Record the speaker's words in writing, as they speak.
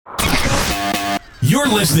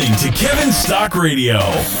You're listening to Kevin Stock Radio.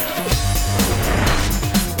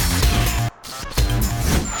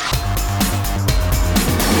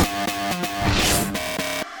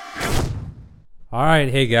 All right,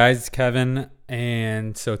 hey guys, it's Kevin,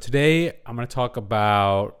 and so today I'm going to talk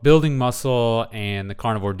about building muscle and the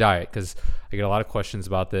carnivore diet, because I get a lot of questions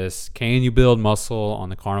about this. Can you build muscle on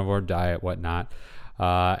the carnivore diet, whatnot?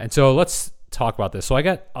 And so let's talk about this. So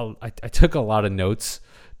I took a lot of notes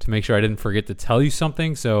to make sure I didn't forget to tell you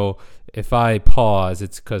something. So if I pause,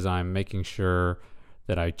 it's because I'm making sure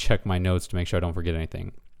that I check my notes to make sure I don't forget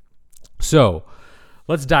anything. So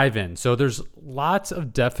let's dive in. So there's lots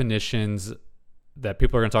of definitions that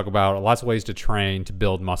people are going to talk about, lots of ways to train to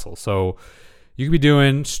build muscle. So you could be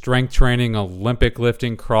doing strength training, Olympic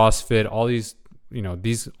lifting, CrossFit, all these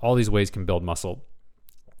ways can build muscle.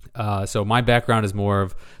 So my background is more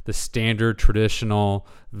of the standard traditional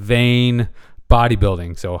vein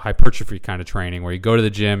bodybuilding, so hypertrophy kind of training where you go to the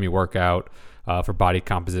gym, you work out for body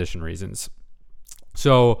composition reasons.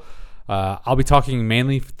 So I'll be talking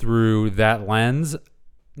mainly through that lens.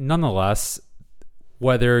 Nonetheless,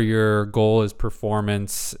 whether your goal is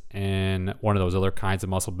performance and one of those other kinds of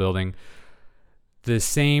muscle building, the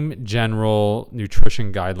same general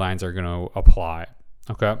nutrition guidelines are going to apply.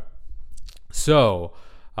 Okay. So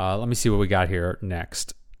let me see what we got here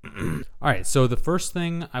next. All right. So the first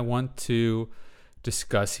thing I want to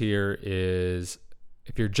discuss here is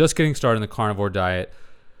if you're just getting started in the carnivore diet,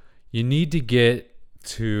 you need to get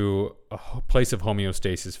to a place of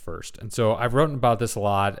homeostasis first. And so I've written about this a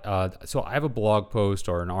lot. So I have a blog post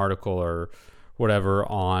or an article or whatever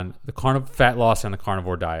on the fat loss and the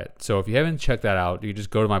carnivore diet. So if you haven't checked that out, you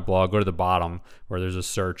just go to my blog, go to the bottom where there's a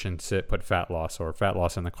search and put fat loss or fat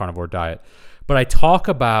loss and the carnivore diet. But I talk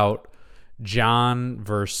about John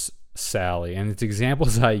versus Sally, and it's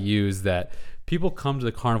examples I use that people come to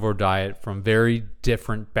the carnivore diet from very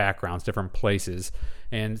different backgrounds, different places.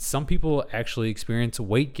 And some people actually experience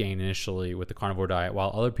weight gain initially with the carnivore diet,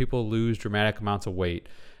 while other people lose dramatic amounts of weight.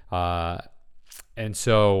 And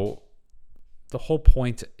so the whole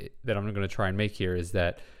point that I'm going to try and make here is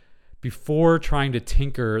that before trying to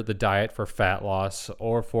tinker the diet for fat loss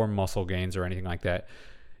or for muscle gains or anything like that,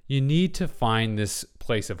 you need to find this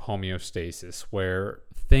place of homeostasis where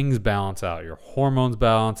things balance out. Your hormones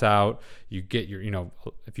balance out. You get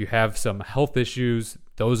if you have some health issues,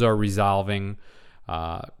 those are resolving.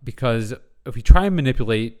 Because if we try and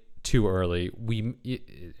manipulate too early,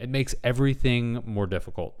 it makes everything more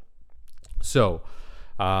difficult. So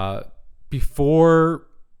before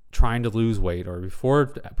trying to lose weight or before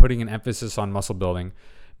putting an emphasis on muscle building,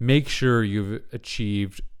 make sure you've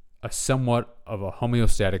achieved a somewhat of a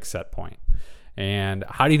homeostatic set point. And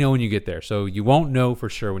how do you know when you get there? So you won't know for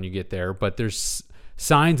sure when you get there, but there's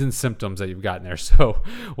signs and symptoms that you've gotten there. So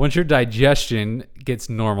once your digestion gets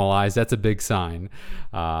normalized, that's a big sign.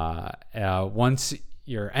 Once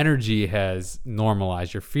your energy has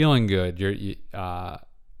normalized, you're feeling good,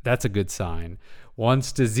 that's a good sign.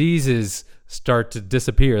 Once diseases start to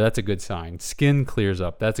disappear, that's a good sign. Skin clears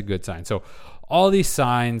up, that's a good sign. So all these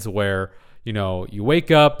signs where, you wake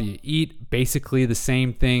up, you eat basically the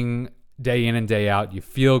same thing day in and day out, you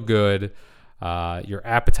feel good, your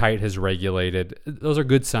appetite has regulated. Those are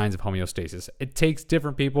good signs of homeostasis. It takes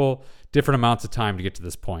different people different amounts of time to get to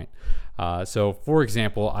this point. So, for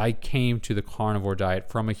example, I came to the carnivore diet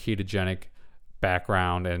from a ketogenic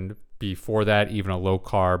background, and before that, even a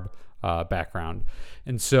low-carb background.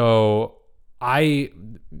 And so,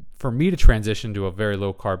 for me to transition to a very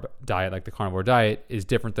low-carb diet like the carnivore diet is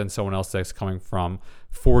different than someone else that's coming from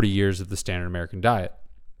 40 years of the standard American diet.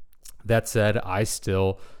 That said,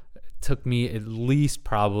 took me at least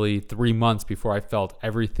probably 3 months before I felt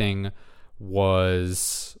everything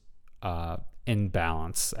was in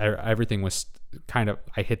balance. Everything was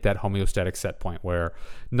I hit that homeostatic set point where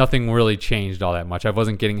nothing really changed all that much. I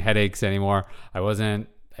wasn't getting headaches anymore. I wasn't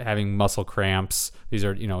having muscle cramps. These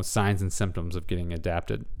are, signs and symptoms of getting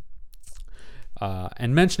adapted.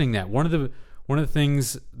 And mentioning that, one of the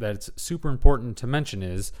things that's super important to mention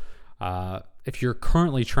is if you're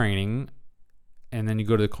currently training and then you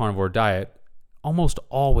go to the carnivore diet, almost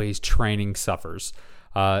always training suffers.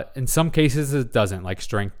 In some cases, it doesn't. Like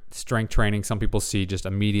strength training, some people see just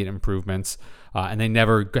immediate improvements, and they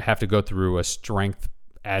never have to go through a strength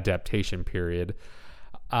adaptation period.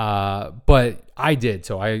 But I did.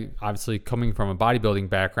 So I obviously, coming from a bodybuilding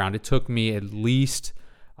background, it took me at least,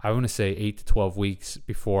 I want to say 8 to 12 weeks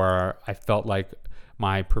before I felt like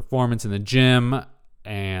my performance in the gym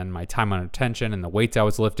and my time on attention and the weights I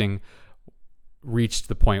was lifting reached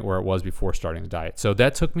the point where it was before starting the diet. So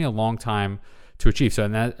that took me a long time to achieve. So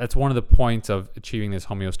and that's one of the points of achieving this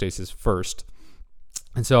homeostasis first.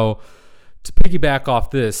 And so to piggyback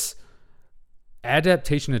off this,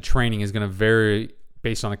 adaptation to training is going to vary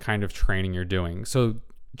based on the kind of training you're doing. So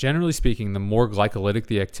generally speaking, the more glycolytic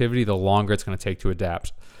the activity, the longer it's going to take to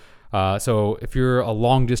adapt. So if you're a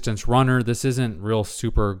long distance runner, this isn't real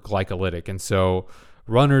super glycolytic. And so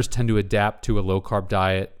runners tend to adapt to a low carb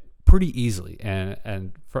diet pretty easily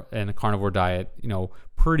and a carnivore diet,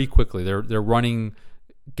 pretty quickly. Their running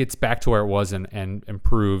gets back to where it was and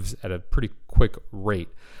improves at a pretty quick rate.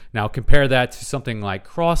 Now compare that to something like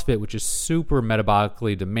CrossFit, which is super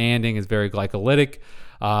metabolically demanding, is very glycolytic.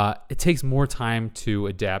 It takes more time to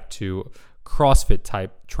adapt to CrossFit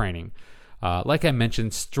type training. Like I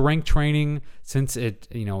mentioned, strength training, since it's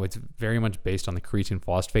very much based on the creatine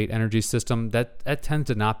phosphate energy system, that tends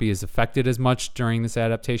to not be as affected as much during this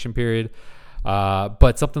adaptation period.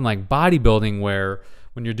 But something like bodybuilding, where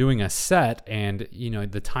when you're doing a set and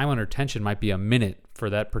the time under tension might be a minute for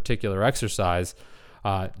that particular exercise,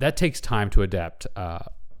 that takes time to adapt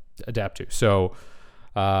to. So,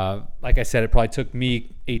 like I said, it probably took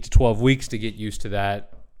me 8 to 12 weeks to get used to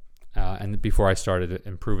that. And before I started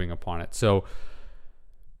improving upon it. So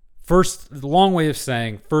the long way of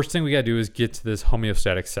saying, first thing we got to do is get to this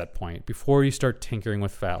homeostatic set point before you start tinkering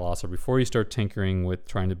with fat loss or before you start tinkering with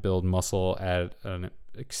trying to build muscle at an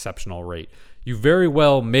exceptional rate. You very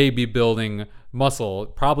well may be building muscle,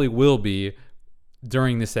 probably will be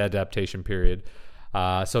during this adaptation period.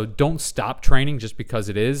 So don't stop training just because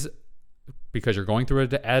you're going through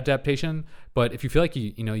an adaptation. But if you feel like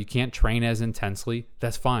you can't train as intensely,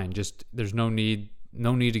 that's fine. Just there's no need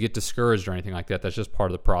to get discouraged or anything like that. That's just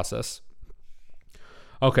part of the process.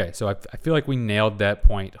 Okay, so I feel like we nailed that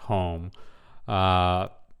point home.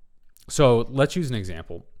 So let's use an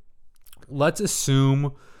example. Let's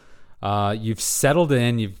assume you've settled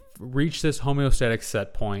in, you've reached this homeostatic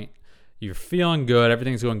set point, you're feeling good,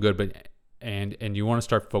 everything's going good, but and you want to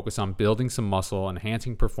start focus on building some muscle,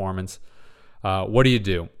 enhancing performance. What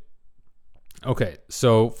do? Okay,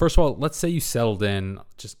 so first of all, let's say you settled in,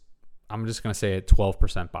 I'm just going to say at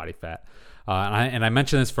 12% body fat. And I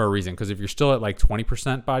mention this for a reason, because if you're still at like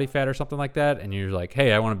 20% body fat or something like that, and you're like,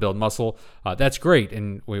 hey, I want to build muscle, that's great,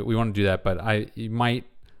 and we want to do that, but you might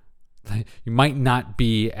not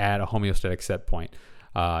be at a homeostatic set point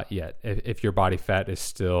yet if your body fat is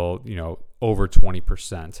still, over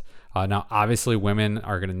 20%. Now, obviously, women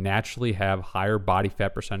are going to naturally have higher body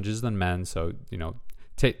fat percentages than men, so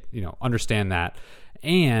understand that.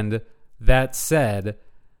 And that said,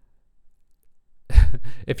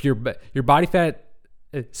 if your body fat,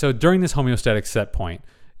 so during this homeostatic set point,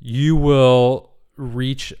 you will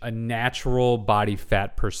reach a natural body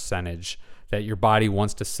fat percentage that your body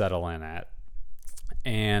wants to settle in at,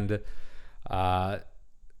 and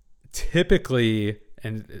typically.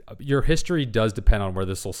 And your history does depend on where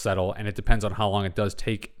this will settle, and it depends on how long it does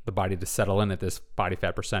take the body to settle in at this body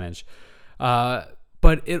fat percentage. But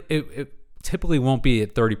it typically won't be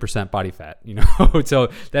at 30% body fat, So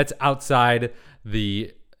that's outside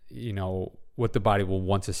the, what the body will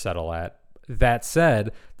want to settle at. That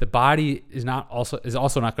said, the body is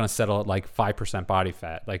also not going to settle at like 5% body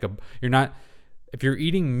fat. Like if you're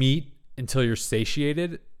eating meat until you're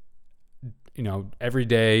satiated, every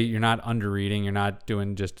day, you're not under eating, you're not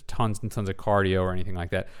doing just tons and tons of cardio or anything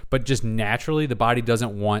like that. But just naturally, the body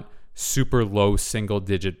doesn't want super low single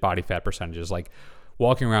digit body fat percentages. Like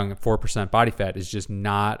walking around at 4% body fat is just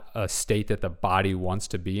not a state that the body wants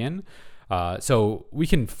to be in. So we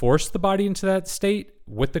can force the body into that state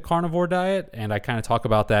with the carnivore diet. And I kind of talk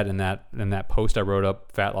about that in that post I wrote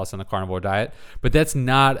up, Fat Loss on the Carnivore Diet. But that's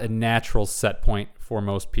not a natural set point for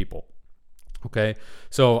most people. Okay.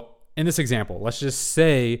 So in this example, let's just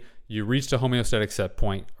say you reached a homeostatic set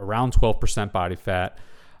point around 12% body fat,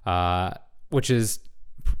 which is,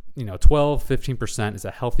 12, 15% is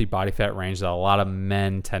a healthy body fat range that a lot of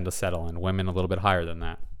men tend to settle in, women a little bit higher than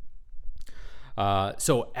that.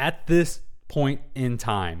 So at this point in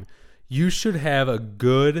time, you should have a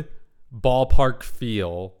good ballpark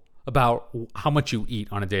feel about how much you eat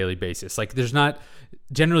on a daily basis. Like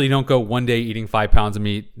generally you don't go one day eating 5 pounds of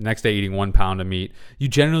meat, next day eating 1 pound of meat. You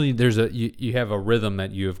generally, you have a rhythm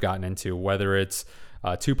that you have gotten into, whether it's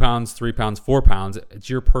 2 pounds, 3 pounds, 4 pounds. It's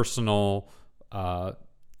your personal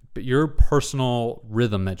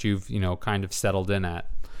rhythm that you've, kind of settled in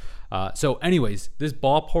at. So anyways, this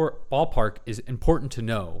ballpark is important to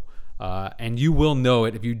know. And you will know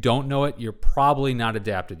it. If you don't know it, you're probably not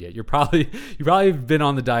adapted yet. You probably been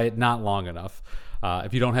on the diet not long enough.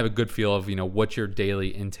 If you don't have a good feel of what your daily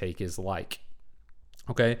intake is like.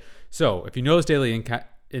 Okay, so if you know this daily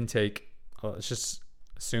intake, let's just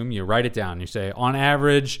assume you write it down. You say, on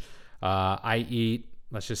average, I eat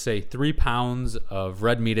let's just say 3 pounds of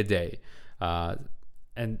red meat a day.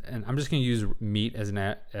 And I'm just going to use meat as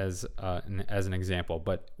an example,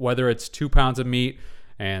 but whether it's 2 pounds of meat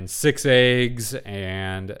and 6 eggs,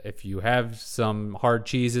 and if you have some hard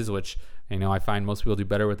cheeses, which I find most people do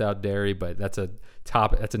better without dairy, but that's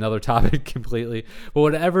another topic completely. But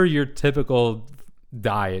whatever your typical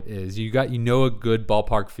diet is, you a good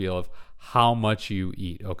ballpark feel of how much you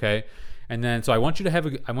eat, okay? And then so I want you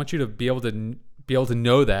to be able to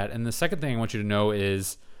know that. And the second thing I want you to know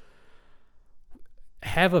is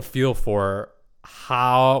have a feel for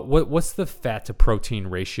what's the fat to protein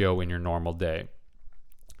ratio in your normal day.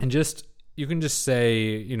 And you can just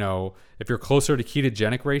say, if you're closer to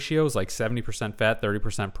ketogenic ratios, like 70% fat,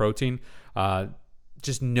 30% protein,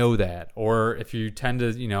 just know that. Or if you tend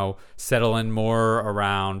to, settle in more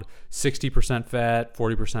around 60% fat,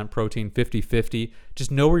 40% protein, 50-50, just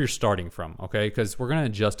know where you're starting from, okay? Because we're going to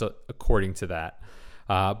adjust according to that.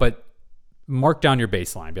 But mark down your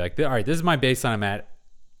baseline. Be like, all right, this is my baseline I'm at.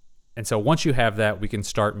 And so once you have that, we can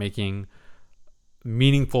start making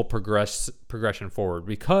meaningful progression forward.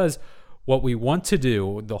 Because what we want to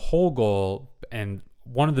do, the whole goal, and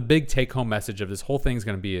one of the big take-home message of this whole thing is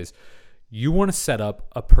going to be is you want to set up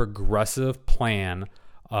a progressive plan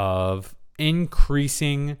of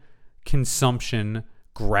increasing consumption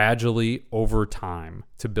gradually over time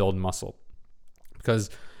to build muscle. Because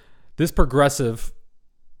this progressive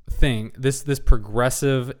thing, this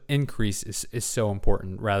progressive increase is so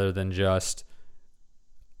important, rather than just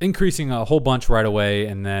increasing a whole bunch right away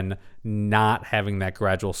and then not having that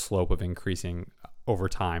gradual slope of increasing over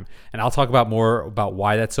time. And I'll talk about more about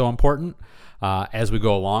why that's so important as we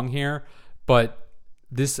go along here. But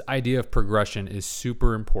this idea of progression is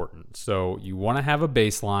super important. So you want to have a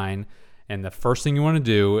baseline, and the first thing you want to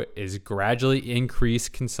do is gradually increase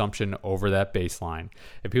consumption over that baseline.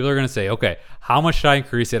 And people are going to say, okay, how much should I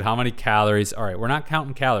increase it? How many calories? All right, we're not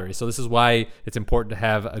counting calories. So this is why it's important to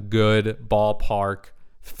have a good ballpark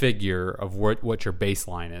figure of what your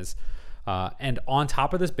baseline is. And on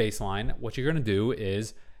top of this baseline, what you're going to do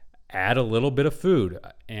is add a little bit of food.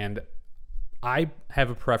 And I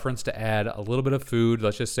have a preference to add a little bit of food.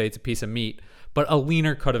 Let's just say it's a piece of meat, but a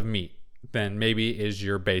leaner cut of meat than maybe is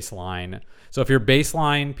your baseline. So if your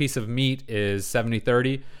baseline piece of meat is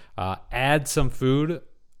 70-30, add some food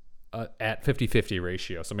at 50-50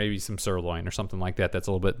 ratio. So maybe some sirloin or something like that that's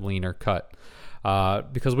a little bit leaner cut.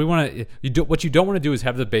 Because we want to, what you don't want to do is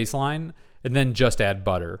have the baseline and then just add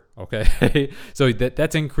butter, okay? So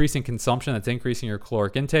that's increasing consumption, that's increasing your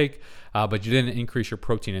caloric intake, but you didn't increase your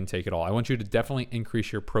protein intake at all. I want you to definitely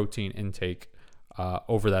increase your protein intake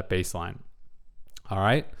over that baseline, all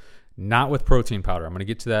right? Not with protein powder. I'm going to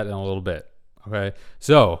get to that in a little bit, okay?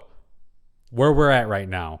 So where we're at right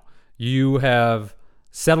now, you have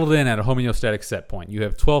settled in at a homeostatic set point. You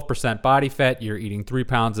have 12% body fat. You're eating 3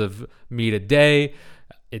 pounds of meat a day.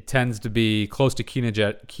 It tends to be close to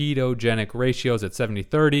ketogenic ratios at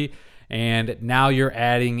 70-30. And now you're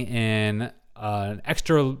adding in an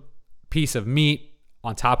extra piece of meat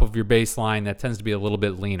on top of your baseline that tends to be a little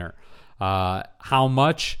bit leaner. How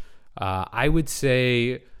much? I would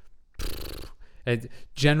say,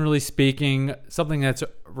 generally speaking, something that's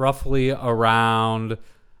roughly around,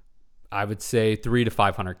 I would say, 300 to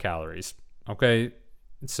 500 calories. Okay,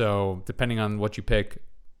 so depending on what you pick,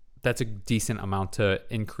 that's a decent amount to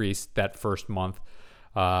increase that first month.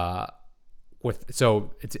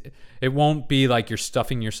 So it won't be like you're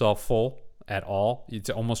stuffing yourself full at all.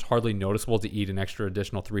 It's almost hardly noticeable to eat an extra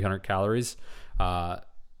additional 300 calories.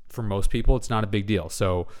 For most people, it's not a big deal.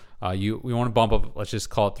 So we want to bump up, let's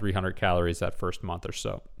just call it 300 calories that first month or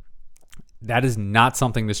so. That is not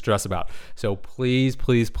something to stress about. So please,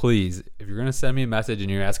 please, please, if you're going to send me a message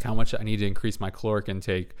and you ask how much I need to increase my caloric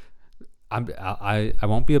intake, I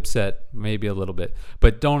won't be upset, maybe a little bit,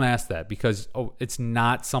 but don't ask that, because it's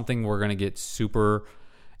not something we're going to get super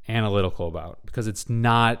analytical about, because it's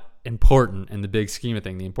not important in the big scheme of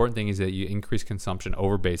things. The important thing is that you increase consumption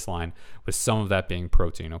over baseline, with some of that being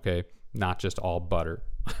protein, okay? Not just all butter.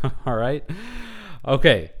 All right?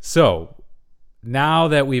 Okay, so now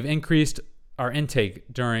that we've increased our intake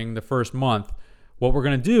during the first month, what we're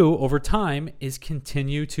going to do over time is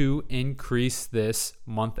continue to increase this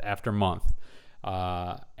month after month.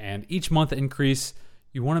 And each month increase,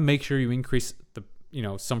 you want to make sure you increase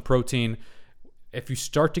some protein. If you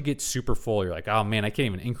start to get super full, you're like, oh man, I can't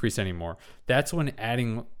even increase anymore. That's when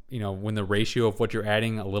adding, when the ratio of what you're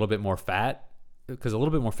adding a little bit more fat, because a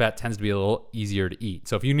little bit more fat tends to be a little easier to eat.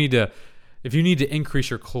 So if you need to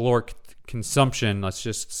increase your caloric consumption, let's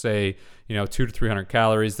just say, 200 to 300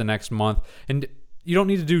 calories the next month, and you don't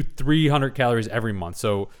need to do 300 calories every month.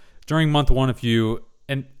 So during month one, if you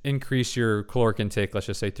increase your caloric intake, let's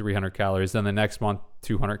just say 300 calories, then the next month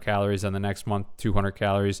 200 calories, and the next month 200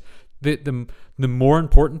 calories. The more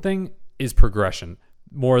important thing is progression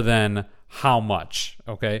more than how much,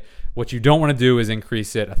 okay? What you don't want to do is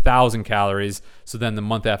increase it 1,000 calories, so then the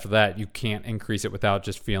month after that you can't increase it without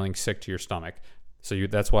just feeling sick to your stomach. So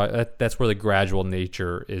that's where the gradual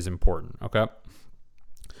nature is important, okay?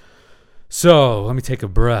 So let me take a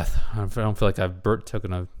breath. I don't feel like I've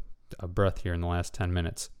taken a breath here in the last 10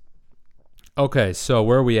 minutes. Okay, so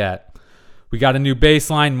where are we at? We got a new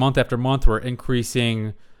baseline. Month after month, we're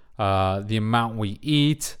increasing the amount we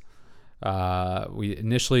eat. We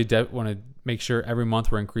initially want to make sure every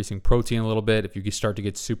month we're increasing protein a little bit. If you start to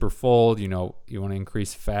get super full, you want to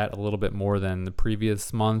increase fat a little bit more than the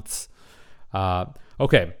previous months.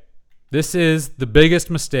 Okay, this is the biggest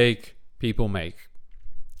mistake people make.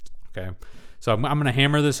 Okay, so I'm going to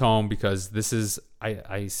hammer this home because this is,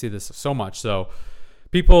 I see this so much. So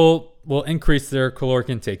people will increase their caloric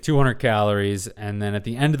intake 200 calories, and then at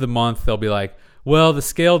the end of the month they'll be like, well, the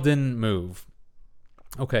scale didn't move.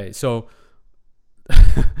 Okay, so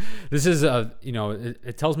this is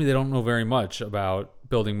it tells me they don't know very much about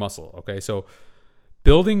building muscle. Okay, so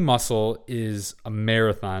building muscle is a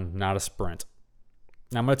marathon, not a sprint.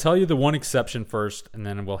 Now I'm going to tell you the one exception first, and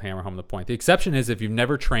then we'll hammer home the point. The exception is if you've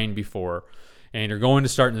never trained before and you're going to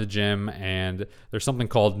start in the gym, and there's something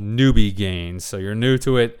called newbie gains. So you're new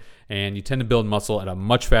to it, and you tend to build muscle at a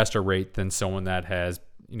much faster rate than someone that has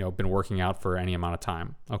been working out for any amount of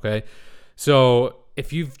time. Okay, so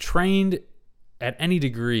if you've trained at any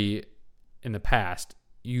degree in the past,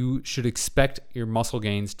 you should expect your muscle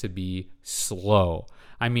gains to be slow.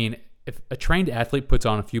 I mean, if a trained athlete puts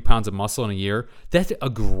on a few pounds of muscle in a year, that's a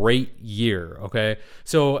great year, okay?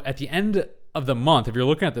 So at the end of the month, if you're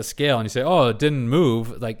looking at the scale and you say, oh, it didn't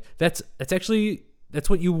move, like that's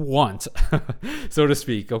what you want, so to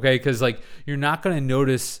speak, okay? Because you're not going to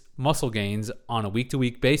notice muscle gains on a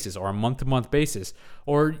week-to-week basis or a month-to-month basis,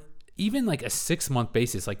 or even a 6-month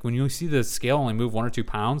basis. Like when you see the scale only move 1 or 2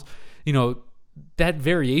 pounds, that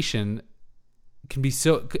variation can be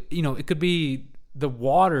so, it could be the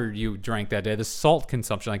water you drank that day, the salt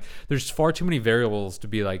consumption. There's far too many variables to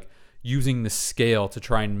be using the scale to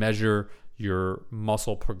try and measure your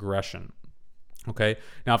muscle progression. Okay.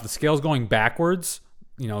 Now, if the scale's going backwards,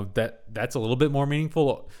 that's a little bit more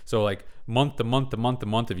meaningful. So month to month to month to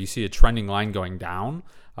month, if you see a trending line going down,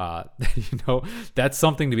 that's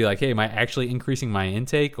something to be hey, am I actually increasing my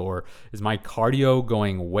intake, or is my cardio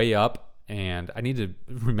going way up? And I need to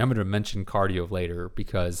remember to mention cardio later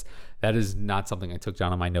because that is not something I took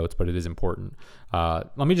down on my notes, but it is important.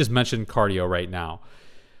 Let me just mention cardio right now.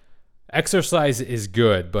 Exercise is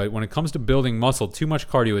good, but when it comes to building muscle, too much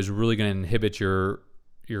cardio is really going to inhibit your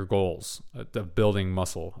goals of building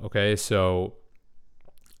muscle. Okay, so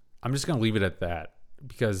I'm just going to leave it at that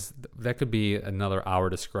because that could be another hour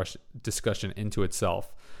discussion into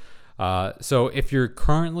itself. So if you're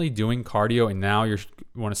currently doing cardio and now you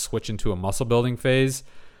want to switch into a muscle building phase,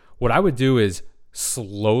 what I would do is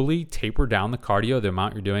slowly taper down the cardio, the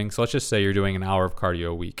amount you're doing. So let's just say you're doing an hour of cardio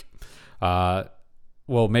a week.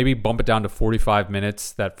 Well, maybe bump it down to 45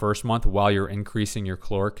 minutes that first month while you're increasing your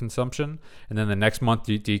caloric consumption. And then the next month,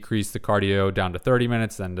 you decrease the cardio down to 30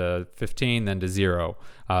 minutes, then to 15, then to 0.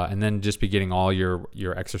 And then just be getting all your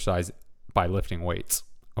exercise by lifting weights,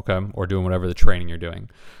 okay? Or doing whatever the training you're doing.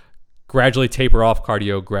 Gradually taper off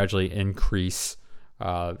cardio, gradually increase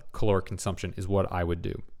caloric consumption is what I would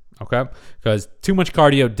do, okay? Because too much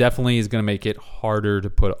cardio definitely is going to make it harder to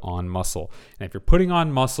put on muscle. And if you're putting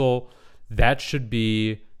on muscle, that should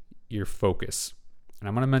be your focus. And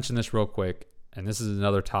I'm going to mention this real quick, and this is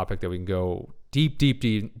another topic that we can go deep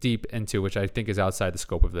into, which I think is outside the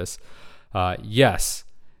scope of this. Yes,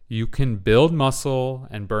 you can build muscle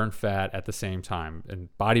and burn fat at the same time,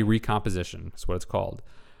 and body recomposition is what it's called.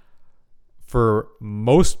 For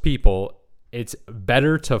most people, it's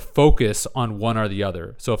better to focus on one or the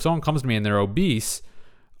other. So if someone comes to me and they're obese,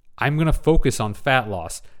 I'm going to focus on fat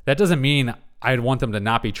loss. That doesn't mean I'd want them to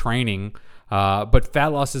not be training, but fat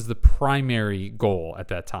loss is the primary goal at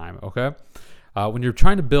that time, okay? When you're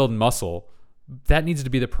trying to build muscle, that needs to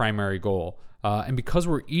be the primary goal. And because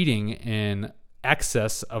we're eating in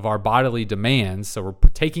excess of our bodily demands, so we're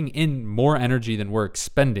taking in more energy than we're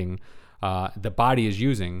expending, the body is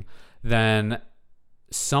using, then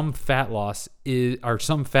some fat loss or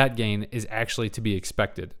some fat gain is actually to be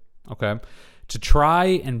expected, okay? To try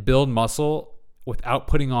and build muscle without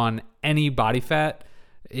putting on any body fat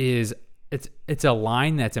it's a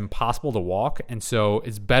line that's impossible to walk, and so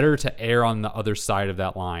it's better to err on the other side of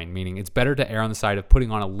that line, meaning it's better to err on the side of putting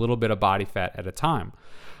on a little bit of body fat at a time.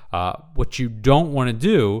 What you don't want to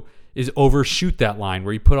do is overshoot that line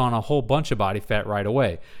where you put on a whole bunch of body fat right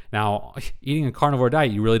away. Now, eating a carnivore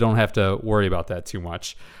diet, you really don't have to worry about that too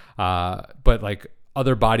much. But like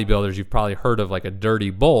other bodybuilders, you've probably heard of like a dirty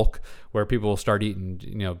bulk where people will start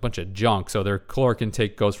eating, a bunch of junk. So their caloric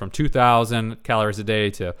intake goes from 2,000 calories a day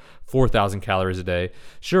to 4,000 calories a day.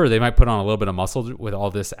 Sure, they might put on a little bit of muscle with all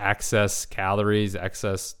this excess calories,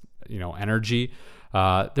 excess, energy.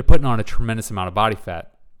 They're putting on a tremendous amount of body fat.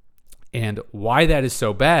 And why that is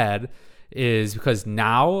so bad is because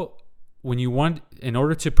now in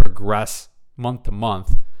order to progress month to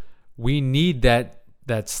month, we need that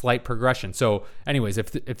slight progression. So anyways,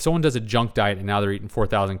 if someone does a junk diet and now they're eating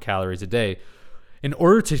 4,000 calories a day, in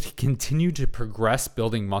order to continue to progress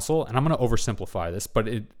building muscle, and I'm going to oversimplify this, but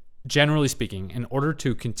generally speaking, in order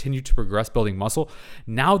to continue to progress building muscle,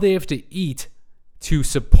 now they have to eat to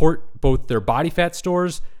support both their body fat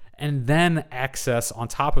stores and then access on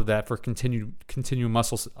top of that for continued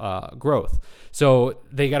muscle growth. So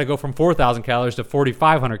they got to go from 4,000 calories to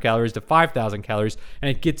 4,500 calories to 5,000 calories,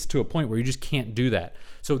 and it gets to a point where you just can't do that.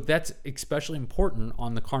 So that's especially important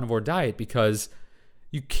on the carnivore diet because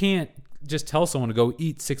you can't just tell someone to go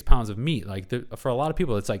eat 6 pounds of meat. Like for a lot of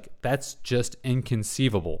people, it's like that's just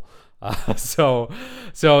inconceivable. So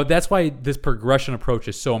that's why this progression approach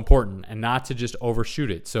is so important and not to just overshoot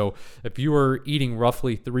it. So if you were eating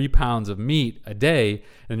roughly 3 pounds of meat a day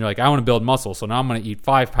and you're like, I want to build muscle, so now I'm going to eat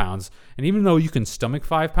 5 pounds. And even though you can stomach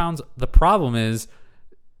 5 pounds, the problem is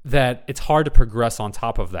that it's hard to progress on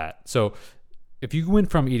top of that. So if you went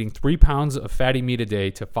from eating 3 pounds of fatty meat a day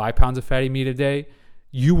to 5 pounds of fatty meat a day,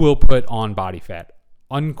 you will put on body fat,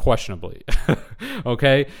 unquestionably.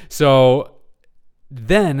 Okay? So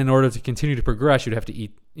then in order to continue to progress, you'd have to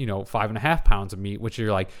eat, 5.5 pounds of meat, which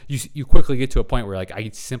you're like, you quickly get to a point where like, I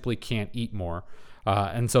simply can't eat more.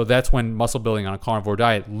 And so that's when muscle building on a carnivore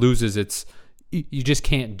diet loses you just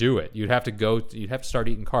can't do it. You'd have to start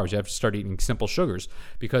eating carbs. You have to start eating simple sugars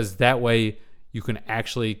because that way you can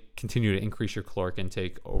actually continue to increase your caloric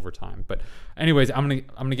intake over time. But anyways, I'm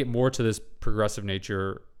gonna get more to this progressive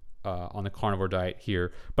nature on the carnivore diet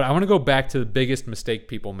here. But I want to go back to the biggest mistake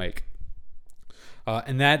people make.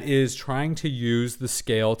 And that is trying to use the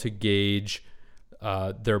scale to gauge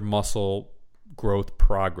their muscle growth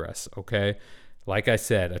progress, okay? Like I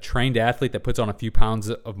said, a trained athlete that puts on a few pounds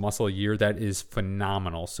of muscle a year, that is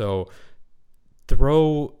phenomenal. So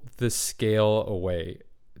throw the scale away.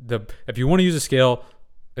 If you want to use a scale,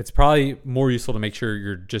 it's probably more useful to make sure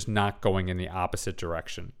you're just not going in the opposite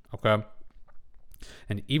direction, okay?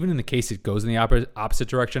 And even in the case it goes in the opposite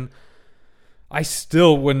direction, I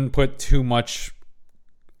still wouldn't put too much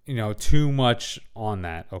on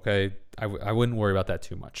that, okay? I wouldn't worry about that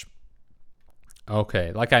too much.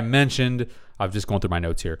 Okay, like I mentioned, I'm just going through my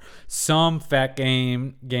notes here. Some fat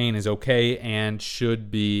gain is okay and should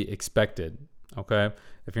be expected, okay?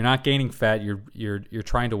 If you're not gaining fat, you're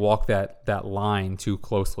trying to walk that line too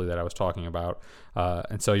closely that I was talking about.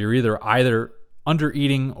 And so you're either under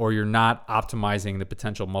eating or you're not optimizing the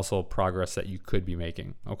potential muscle progress that you could be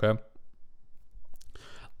making, okay?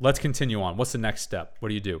 Let's continue on. What's the next step? What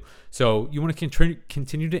do you do? So you want to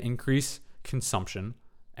continue to increase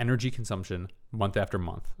energy consumption month after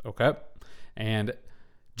month, okay? And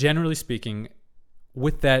generally speaking,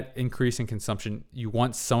 with that increase in consumption, you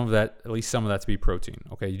want at least some of that to be protein,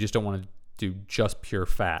 okay? You just don't want to do just pure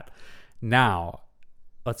fat. Now,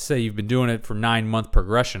 let's say you've been doing it for 9-month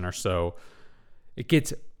progression or so.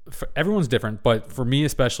 Everyone's different, but for me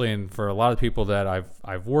especially, and for a lot of people that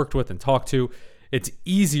I've worked with and talked to, it's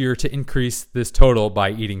easier to increase this total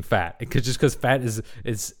by eating fat. Because fat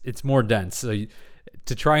it's more dense. So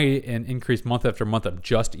to try and increase month after month of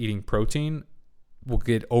just eating protein will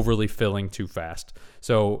get overly filling too fast.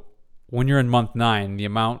 So when you're in month 9, the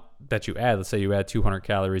amount that you add, let's say you add 200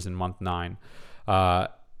 calories in month 9, a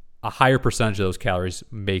higher percentage of those calories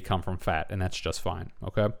may come from fat, and that's just fine,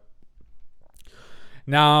 okay?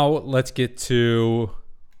 Now let's get to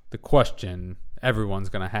the question everyone's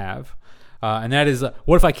going to have. And that is,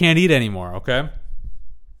 what if I can't eat anymore, okay?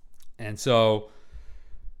 And so,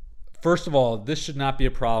 first of all, this should not be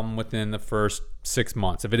a problem within the first 6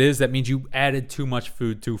 months. If it is, that means you added too much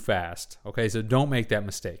food too fast, okay? So don't make that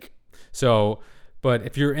mistake. But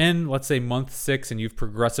if you're in, let's say, month 6 and you've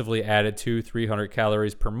progressively added 200-300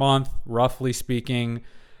 calories per month, roughly speaking,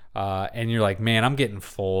 and you're like, man, I'm getting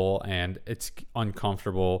full and it's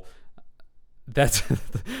uncomfortable, that's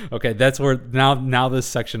okay. That's where now this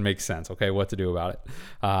section makes sense. Okay, what to do about it.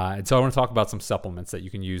 And so I want to talk about some supplements that you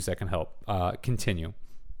can use that can help continue.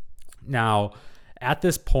 Now, at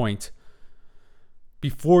this point,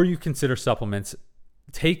 before you consider supplements,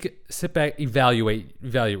 sit back, evaluate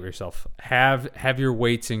yourself. Have your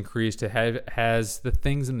weights increased. Has the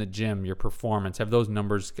things in the gym, your performance, have those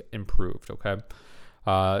numbers improved? Okay,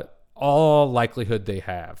 all likelihood they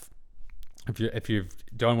have. If you've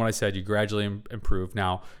done what I said, you gradually improve.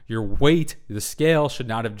 Now, your weight, the scale should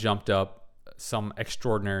not have jumped up some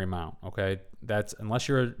extraordinary amount. Okay, that's unless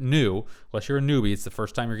you're a newbie. It's the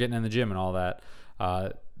first time you're getting in the gym and all that.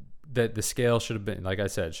 That the scale should have been, like I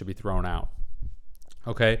said, should be thrown out.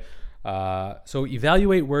 Okay, so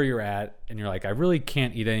evaluate where you're at, and you're like, I really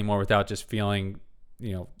can't eat anymore without just feeling,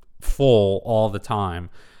 full all the time.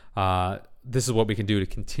 This is what we can do to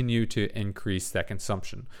continue to increase that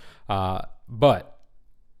consumption. But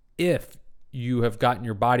if you have gotten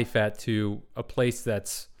your body fat to a place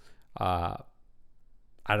that's, higher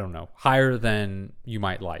than you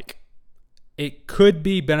might like, it could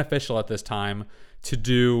be beneficial at this time to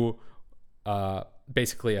do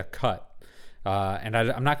basically a cut. And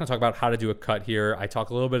I'm not going to talk about how to do a cut here. I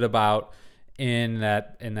talk a little bit about in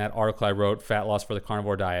that article I wrote, Fat Loss for the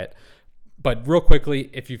Carnivore Diet. But real quickly,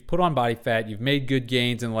 if you've put on body fat, you've made good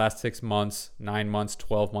gains in the last 6 months, 9 months,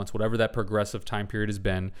 12 months, whatever that progressive time period has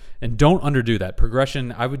been, and don't underdo that.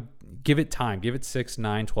 Progression, I would give it time. Give it 6,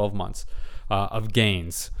 9, 12 months of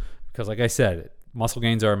gains. Because like I said, muscle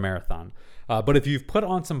gains are a marathon. But if you've put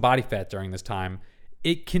on some body fat during this time,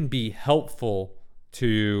 it can be helpful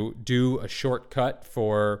to do a shortcut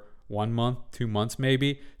for 1 month, 2 months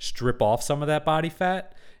maybe, strip off some of that body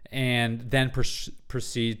fat, and then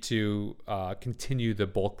proceed to continue the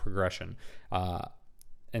bulk progression.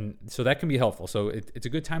 And so that can be helpful. So it's a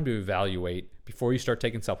good time to evaluate before you start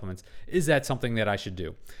taking supplements. Is that something that I should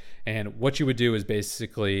do? And what you would do is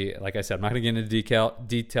basically, like I said, I'm not going to get into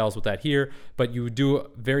details with that here, but you would do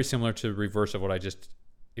very similar to the reverse of what I just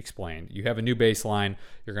explained. You have a new baseline.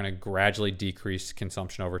 You're going to gradually decrease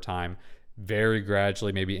consumption over time, very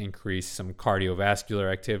gradually maybe increase some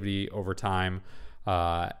cardiovascular activity over time,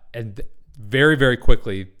 and very, very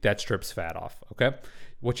quickly that strips fat off. Okay.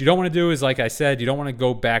 What you don't want to do is, like I said, you don't want to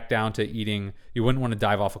go back down to eating. You wouldn't want to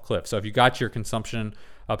dive off a cliff. So if you got your consumption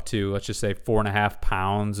up to, let's just say 4.5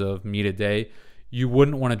 pounds of meat a day, you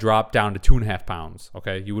wouldn't want to drop down to 2.5 pounds.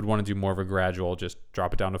 Okay. You would want to do more of a gradual, just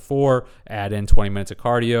drop it down to 4, add in 20 minutes of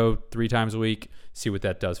cardio 3 times a week, see what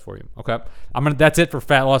that does for you. Okay. That's it for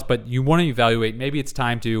fat loss, but you want to evaluate. Maybe it's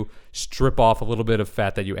time to strip off a little bit of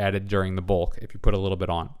fat that you added during the bulk if you put a little bit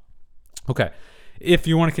on. Okay. If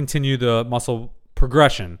you want to continue the muscle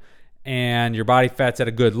progression and your body fat's at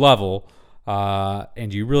a good level,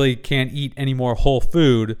 and you really can't eat any more whole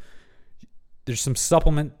food, there's some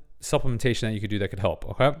supplementation that you could do that could help.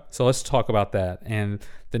 Okay, so let's talk about that. And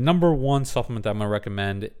the number one supplement that I'm going to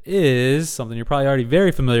recommend is something you're probably already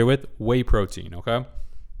very familiar with: whey protein. Okay,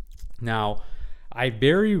 now I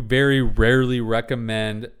very, very rarely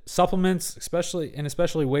recommend supplements,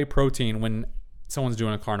 especially whey protein when someone's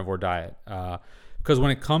doing a carnivore diet. Because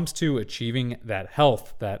when it comes to achieving that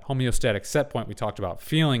health, that homeostatic set point we talked about,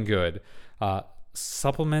 feeling good,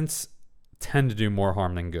 supplements tend to do more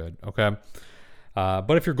harm than good, okay?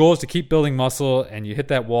 But if your goal is to keep building muscle and you hit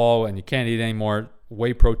that wall and you can't eat anymore,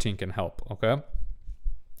 whey protein can help, okay?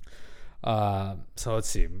 So let's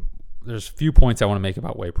see. There's a few points I want to make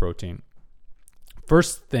about whey protein.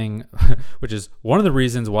 First thing, which is one of the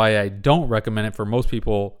reasons why I don't recommend it for most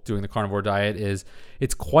people doing the carnivore diet, is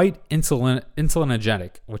it's quite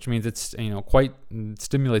insulinogenic, which means it's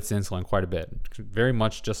stimulates the insulin quite a bit, very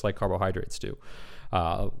much just like carbohydrates do.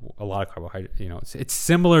 A lot of carbohydrates, it's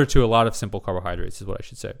similar to a lot of simple carbohydrates, is what I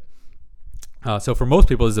should say. So for most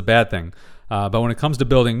people, this is a bad thing. But when it comes to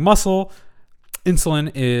building muscle,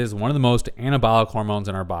 insulin is one of the most anabolic hormones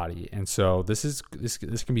in our body, and so this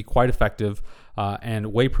can be quite effective.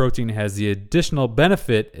 And whey protein has the additional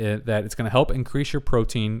benefit that it's going to help increase your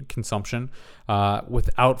protein consumption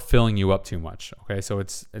without filling you up too much. Okay, so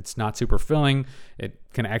it's not super filling. It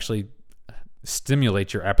can actually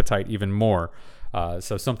stimulate your appetite even more.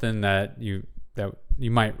 So something that you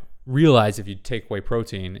might realize if you take whey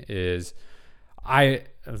protein is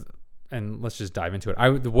and let's just dive into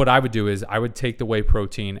it. What I would do is I would take the whey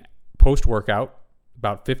protein post-workout,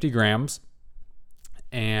 about 50 grams,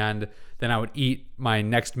 and then I would eat my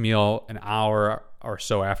next meal an hour or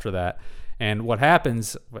so after that. And what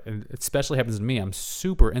happens, especially happens to me, I'm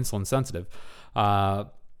super insulin sensitive.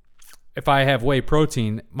 If I have whey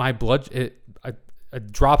protein, a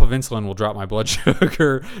drop of insulin will drop my blood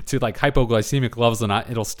sugar to like hypoglycemic levels, and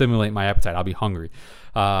it'll stimulate my appetite. I'll be hungry.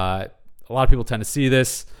 A lot of people tend to see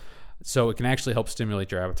this. So it can actually help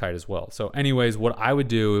stimulate your appetite as well. So anyways, what I would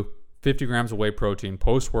do, 50 grams of whey protein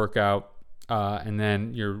post-workout, and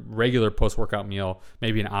then your regular post-workout meal,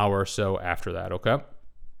 maybe an hour or so after that, okay?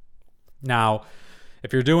 Now,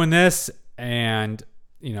 if you're doing this and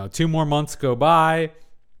 2 more months go by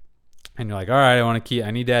and you're like, all right,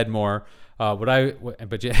 I need to add more. I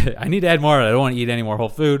need to add more. I don't want to eat any more whole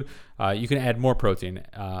food. You can add more protein.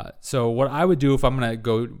 So what I would do if I'm going to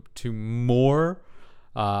go to more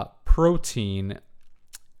protein,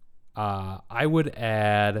 I'd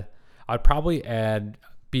probably add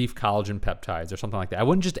beef collagen peptides or something like that. I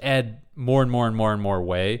wouldn't just add more and more and more and more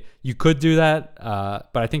whey. You could do that,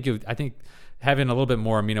 but I think having a little bit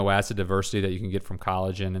more amino acid diversity that you can get from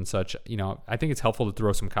collagen and such, I think it's helpful to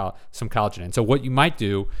throw some collagen in. So what you might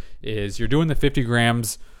do is you're doing the 50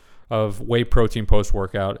 grams of whey protein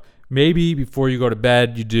post-workout. Maybe before you go to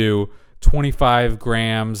bed, you do 25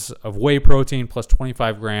 grams of whey protein plus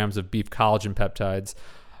 25 grams of beef collagen peptides.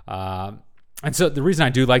 And so the reason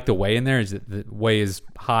I do like the whey in there is that the whey is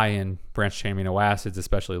high in branched-chain amino acids,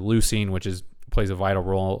 especially leucine, which plays a vital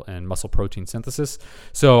role in muscle protein synthesis.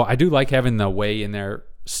 So I do like having the whey in there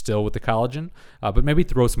still with the collagen, but maybe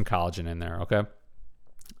throw some collagen in there, okay?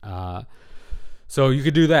 So you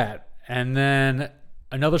could do that. And then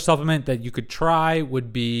another supplement that you could try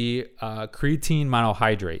would be creatine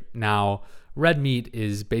monohydrate. Now, red meat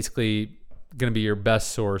is basically going to be your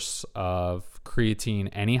best source of creatine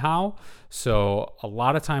anyhow. So a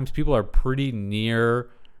lot of times people are pretty near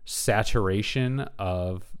saturation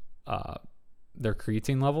of their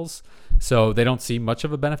creatine levels, so they don't see much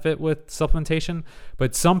of a benefit with supplementation,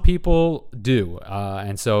 but some people do,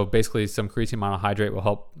 and so basically some creatine monohydrate will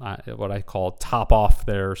help what I call top off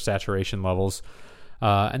their saturation levels,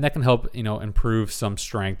 and that can help improve some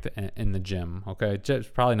strength in the gym. Okay, it's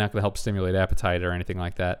probably not going to help stimulate appetite or anything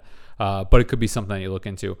like that, but it could be something that you look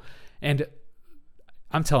into. And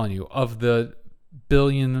I'm telling you, of the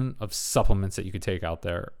billion of supplements that you could take out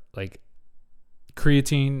there, like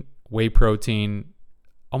creatine, whey protein,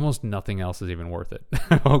 almost nothing else is even worth it.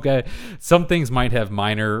 Okay, some things might have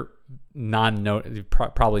minor,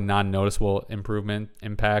 probably non-noticeable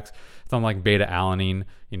impacts. Something like beta alanine.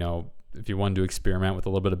 If you wanted to experiment with a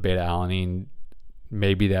little bit of beta alanine,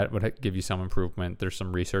 maybe that would give you some improvement. There's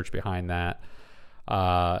some research behind that.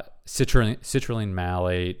 Citrulline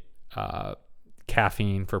malate,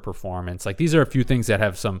 caffeine for performance. Like, these are a few things that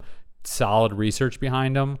have some solid research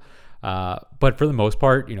behind them. But for the most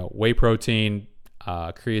part, whey protein,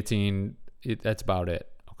 creatine, that's about it.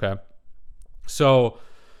 Okay. So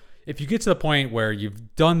if you get to the point where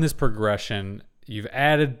you've done this progression, you've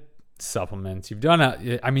added supplements, you've done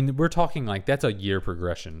we're talking like that's a year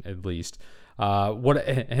progression at least.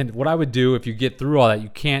 What I would do if you get through all that, you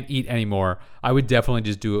can't eat anymore, I would definitely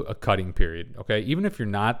just do a cutting period. Okay. Even if you're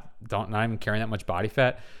not even carrying that much body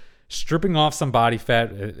fat, stripping off some body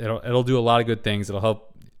fat, it'll do a lot of good things. It'll help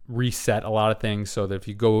reset a lot of things so that if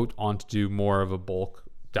you go on to do more of a bulk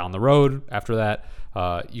down the road after that,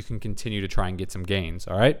 you can continue to try and get some gains.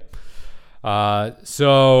 All right.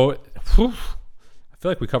 So I feel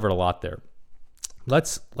like we covered a lot there.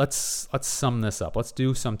 Let's sum this up. Let's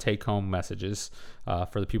do some take-home messages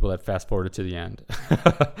for the people that fast-forwarded to the end.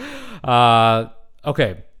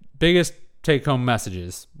 Okay, biggest take-home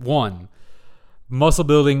messages. 1, muscle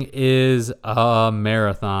building is a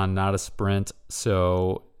marathon, not a sprint.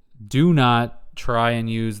 So do not try and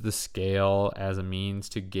use the scale as a means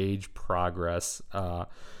to gauge progress.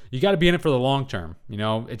 You got to be in it for the long term.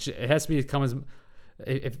 It has to become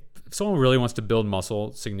if someone really wants to build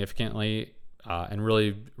muscle significantly and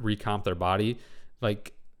really recomp their body,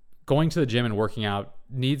 like, going to the gym and working out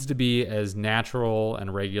needs to be as natural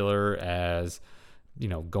and regular as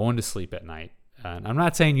going to sleep at night. And I'm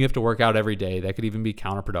not saying you have to work out every day. That could even be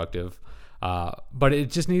counterproductive. But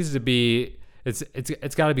it just needs to be.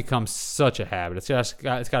 It's got to become such a habit. It's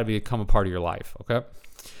got to become a part of your life. Okay.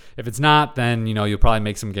 If it's not, then you'll probably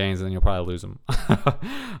make some gains and then you'll probably lose them.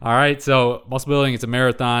 All right. So muscle building, it's a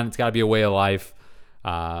marathon. It's got to be a way of life.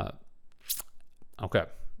 Okay.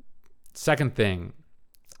 Second thing,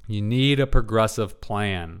 you need a progressive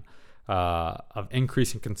plan of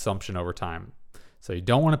increasing consumption over time. So you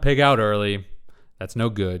don't want to pig out early. That's no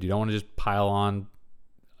good. You don't want to just pile on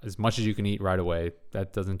as much as you can eat right away.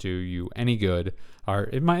 That doesn't do you any good. Or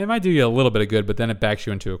it might do you a little bit of good, but then it backs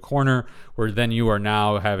you into a corner where then you are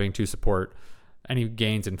now having to support any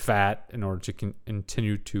gains in fat in order to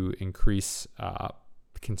continue to increase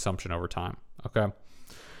consumption over time. Okay.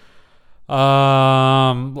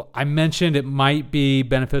 I mentioned it might be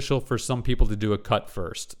beneficial for some people to do a cut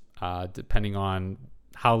first, depending on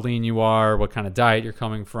how lean you are, what kind of diet you're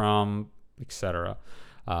coming from, etc.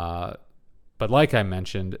 But like I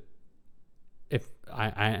mentioned, if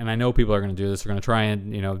I know people are going to do this. They're going to try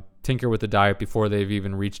and, tinker with the diet before they've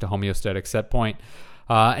even reached a homeostatic set point.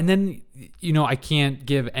 And then, I can't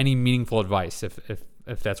give any meaningful advice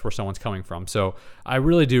if that's where someone's coming from. So I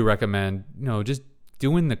really do recommend, just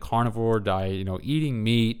doing the carnivore diet, eating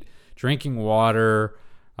meat, drinking water.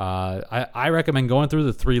 I recommend going through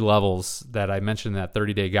the 3 levels that I mentioned in that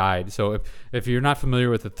 30-day guide. So if you're not familiar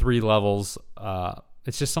with the 3 levels,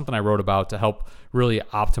 it's just something I wrote about to help really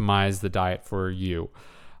optimize the diet for you.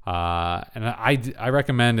 And I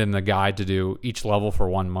recommend in the guide to do each level for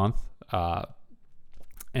 1 month.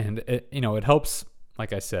 And it helps,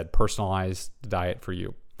 like I said, personalize the diet for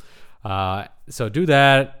you. So do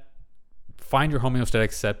that. Find your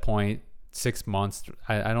homeostatic set point. 6 months.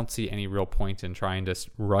 I don't see any real point in trying to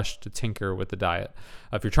rush to tinker with the diet.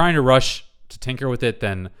 If you're trying to rush to tinker with it,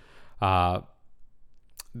 then that's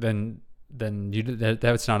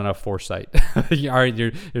not enough foresight.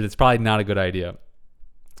 It's probably not a good idea.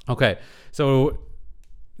 Okay, so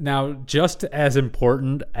now just as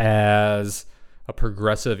important as a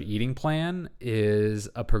progressive eating plan is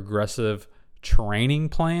a progressive training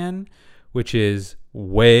plan, which is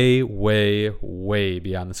way, way, way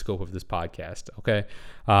beyond the scope of this podcast, okay?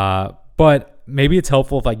 But maybe it's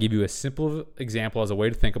helpful if I give you a simple example as a way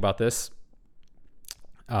to think about this,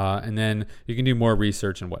 and then you can do more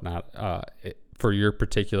research and whatnot for your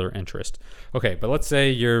particular interest. Okay, but let's say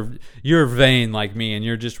you're vain like me and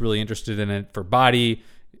you're just really interested in it for body,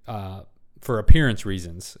 for appearance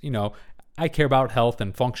reasons. I care about health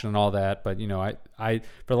and function and all that, but I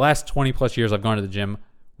for the last 20 plus years I've gone to the gym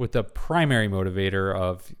with the primary motivator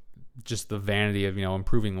of just the vanity of,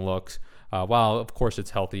 improving looks, while of course it's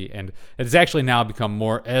healthy. And it's actually now become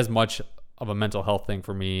as much of a mental health thing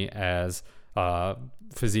for me as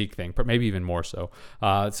physique thing, but maybe even more so.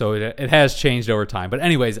 So it has changed over time. But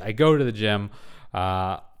anyways, I go to the gym,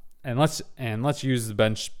 and let's use the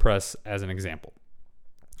bench press as an example.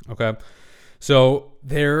 Okay. So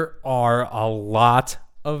there are a lot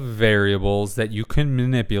of variables that you can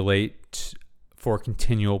manipulate for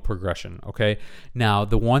continual progression, okay? Now,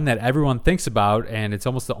 the one that everyone thinks about, and it's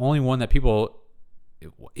almost the only one that people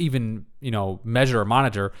even, measure or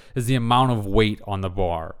monitor, is the amount of weight on the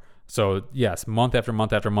bar. So, yes, month after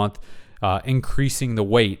month after month, increasing the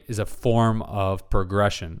weight is a form of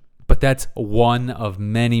progression. But that's one of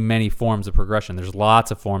many, many forms of progression. There's lots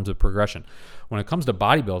of forms of progression. When it comes to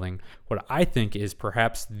bodybuilding, what I think is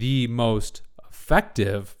perhaps the most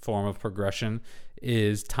effective form of progression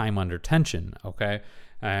is time under tension, okay?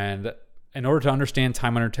 And in order to understand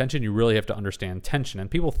time under tension, you really have to understand tension. And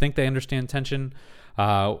people think they understand tension,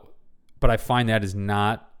 but I find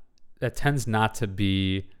that tends not to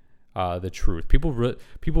be the truth. People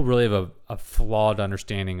really have a flawed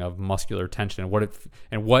understanding of muscular tension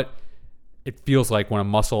and what it feels like when a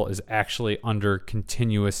muscle is actually under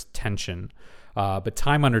continuous tension. But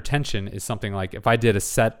time under tension is something like if I did a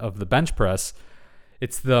set of the bench press,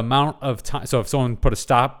 it's the amount of time. So if someone put a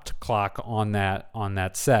stop clock on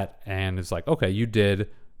that set and it's like, okay,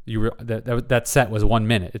 that set was 1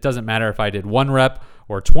 minute. It doesn't matter if I did 1 rep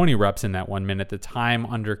or 20 reps in that 1 minute. The time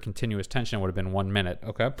under continuous tension would have been 1 minute.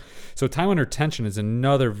 Okay, so time under tension is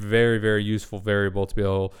another very, very useful variable to be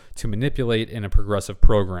able to manipulate in a progressive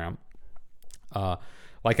program.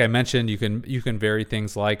 Like I mentioned, you can vary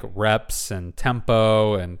things like reps and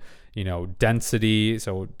tempo and density.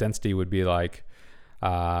 So density would be like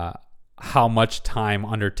how much time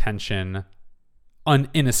under tension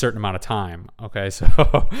in a certain amount of time. Okay,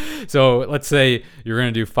 so let's say you're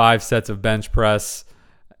going to do 5 sets of bench press,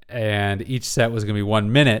 and each set was going to be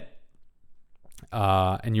 1 minute,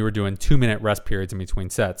 and you were doing 2-minute rest periods in between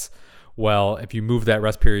sets. Well, if you move that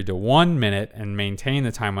rest period to 1 minute and maintain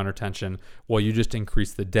the time under tension, well, you just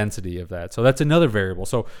increase the density of that. So that's another variable.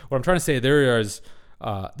 So what I'm trying to say, there's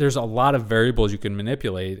a lot of variables you can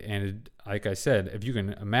manipulate, and like I said, if you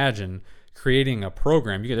can imagine creating a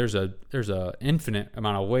program, there's a infinite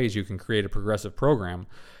amount of ways you can create a progressive program.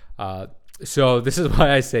 So this is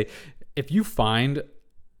why I say, if you find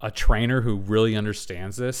a trainer who really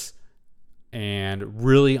understands this and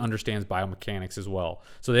really understands biomechanics as well,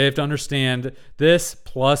 so they have to understand this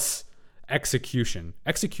plus execution.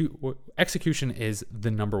 Execution is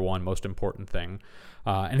the number one most important thing.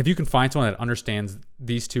 And if you can find someone that understands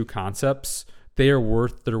these two concepts, they are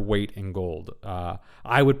worth their weight in gold.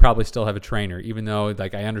 I would probably still have a trainer, even though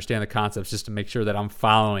I understand the concepts, just to make sure that I'm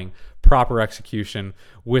following proper execution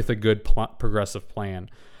with a good progressive plan.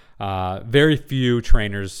 Very few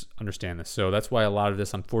trainers understand this. So that's why a lot of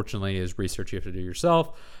this, unfortunately, is research you have to do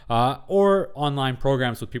yourself, or online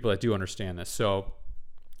programs with people that do understand this. So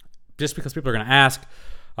just because people are going to ask,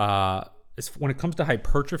 when it comes to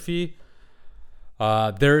hypertrophy,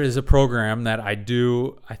 There is a program that I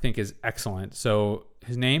think is excellent. So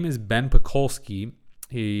his name is Ben Pakulski.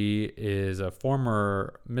 He is a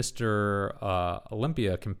former Mr.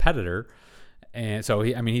 Olympia competitor. And so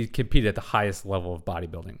he competed at the highest level of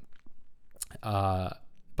bodybuilding.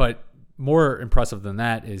 But more impressive than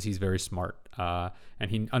that is he's very smart. And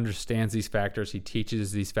he understands these factors. He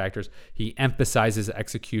teaches these factors. He emphasizes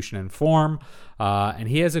execution and form. And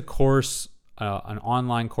he has a course, an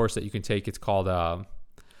online course that you can take. It's called, I'm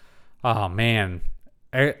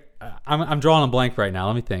drawing a blank right now.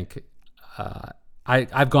 Let me think.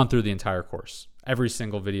 I've gone through the entire course, every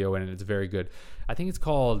single video, and it's very good. I think it's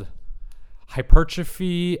called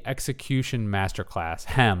Hypertrophy Execution Masterclass,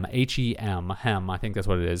 HEM, HEM. I think that's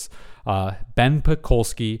what it is. Ben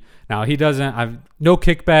Pakulski. Now he doesn't. I've no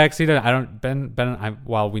kickbacks. He doesn't. I don't.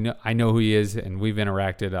 Ben. I know who he is, and we've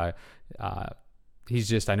interacted. I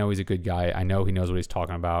know he's a good guy. I know he knows what he's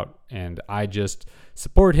talking about, and I just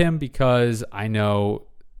support him because I know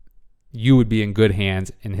you would be in good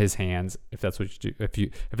hands, in his hands, if that's what you do. If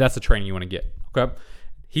that's the training you want to get. Okay.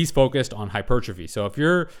 He's focused on hypertrophy. So if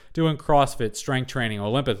you're doing CrossFit, strength training,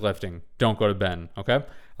 Olympic lifting, don't go to Ben, okay?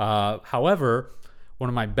 However, one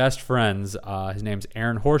of my best friends, his name's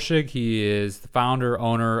Aaron Horschig. He is the founder,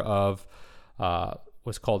 owner of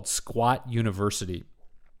what's called Squat University.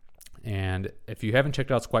 And if you haven't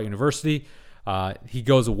checked out Squat University, he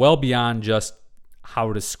goes well beyond just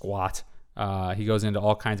how to squat. He goes into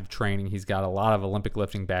all kinds of training. He's got a lot of Olympic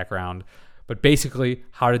lifting background. But basically,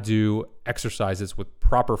 how to do exercises with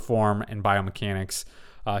proper form and biomechanics.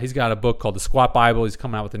 He's got a book called The Squat Bible. He's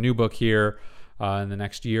coming out with a new book here in the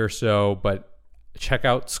next year or so. But check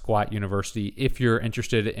out Squat University if you're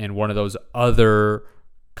interested in one of those other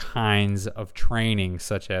kinds of training,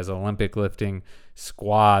 such as Olympic lifting,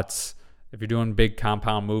 squats. If you're doing big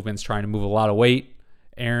compound movements, trying to move a lot of weight,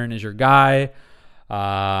 Aaron is your guy.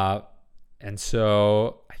 And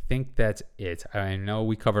so I think that's it. I know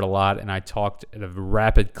we covered a lot, and I talked at a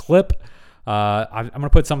rapid clip. I'm going to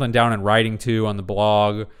put something down in writing, too, on the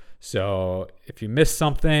blog. So if you missed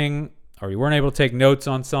something or you weren't able to take notes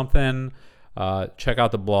on something, check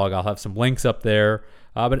out the blog. I'll have some links up there.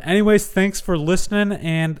 But anyways, thanks for listening,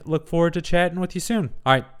 and look forward to chatting with you soon.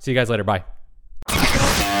 All right, see you guys later. Bye.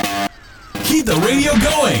 Keep the radio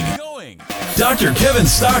going. Dr. Kevin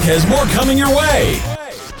Stock has more coming your way.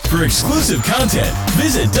 For exclusive content,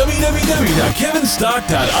 visit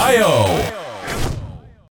www.kevinstock.io.